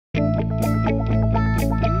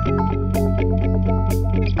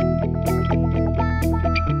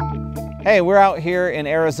Hey, we're out here in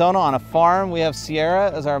Arizona on a farm. We have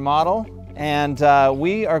Sierra as our model, and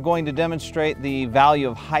we are going to demonstrate the value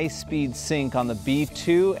of high-speed sync on the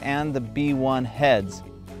B2 and the B1 heads.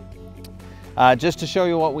 Just to show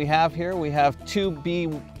you what we have here, we have two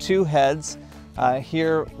B2 heads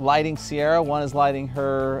here lighting Sierra. One is lighting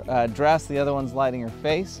her dress, the other one's lighting her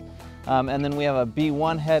face. And then we have a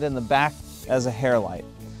B1 head in the back as a hair light.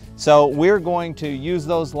 So we're going to use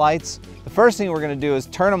those lights. The first thing we're going to do is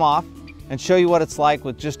turn them off and show you what it's like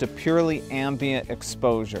with just a purely ambient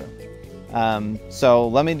exposure. So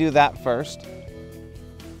let me do that first.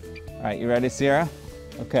 All right, you ready, Sierra?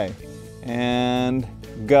 Okay, and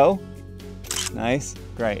go. Nice,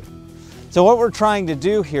 great. So what we're trying to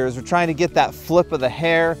do here is we're trying to get that flip of the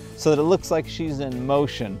hair so that it looks like she's in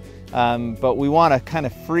motion, but we want to kind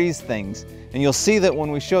of freeze things. And you'll see that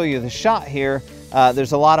when we show you the shot here,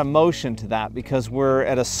 there's a lot of motion to that because we're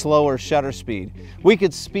at a slower shutter speed. We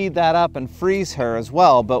could speed that up and freeze her as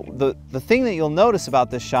well, but the thing that you'll notice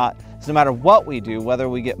about this shot is no matter what we do, whether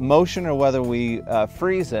we get motion or whether we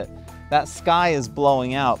freeze it, that sky is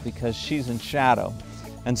blowing out because she's in shadow.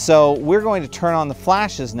 And so we're going to turn on the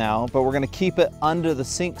flashes now, but we're going to keep it under the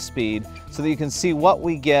sync speed so that you can see what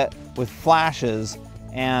we get with flashes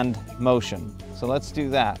and motion. So let's do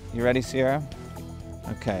that. You ready, Sierra?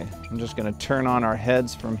 Okay, I'm just going to turn on our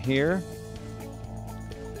heads from here.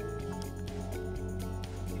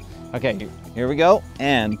 Okay, here we go.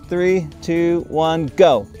 And 3, 2, 1,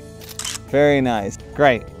 go. Very nice.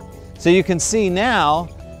 Great. So you can see now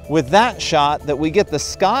with that shot that we get the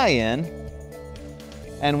sky in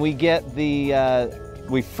and we get the,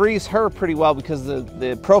 we freeze her pretty well because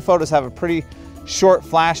the Pro photos have a pretty short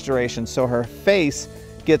flash duration, so her face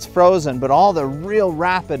gets frozen, but all the real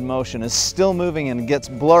rapid motion is still moving and gets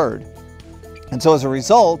blurred. And so as a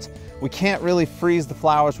result, we can't really freeze the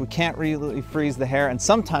flowers, we can't really freeze the hair, and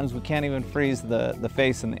sometimes we can't even freeze the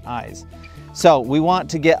face and the eyes. So we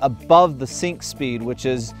want to get above the sync speed, which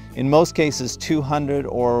is in most cases 200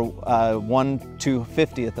 or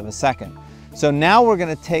 1/250th of a second. So now we're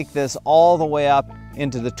going to take this all the way up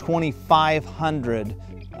into the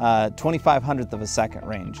 2500th of a second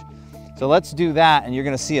range. So let's do that, and you're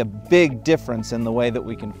going to see a big difference in the way that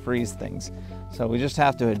we can freeze things. So we just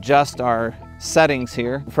have to adjust our settings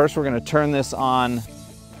here. First, we're going to turn this on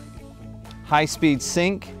high-speed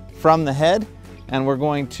sync from the head, and we're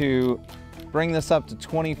going to bring this up to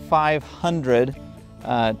 2500th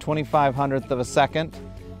of a second.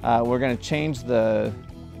 We're going to change the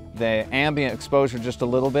ambient exposure just a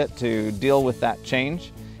little bit to deal with that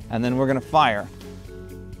change, and then we're going to fire.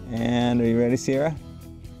 And are you ready, Sierra?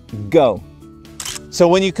 Go. So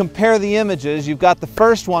when you compare the images, you've got the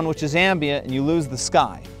first one, which is ambient, and you lose the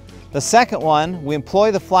sky. The second one, we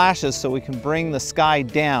employ the flashes so we can bring the sky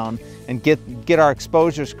down and get our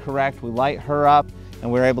exposures correct. We light her up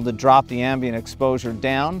and we're able to drop the ambient exposure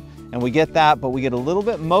down, and we get that, but we get a little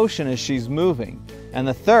bit motion as she's moving. And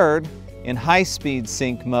the third, in high-speed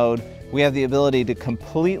sync mode, we have the ability to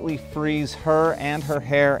completely freeze her and her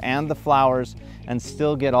hair and the flowers and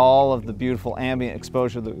still get all of the beautiful ambient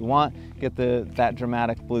exposure that we want, get that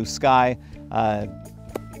dramatic blue sky.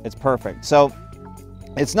 It's perfect. So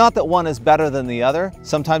it's not that one is better than the other.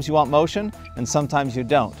 Sometimes you want motion and sometimes you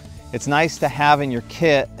don't. It's nice to have in your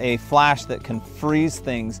kit a flash that can freeze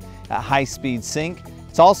things at high-speed sync.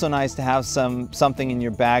 It's also nice to have something in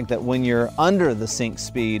your bag that when you're under the sync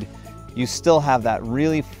speed, you still have that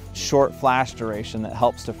really short flash duration that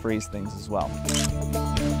helps to freeze things as well.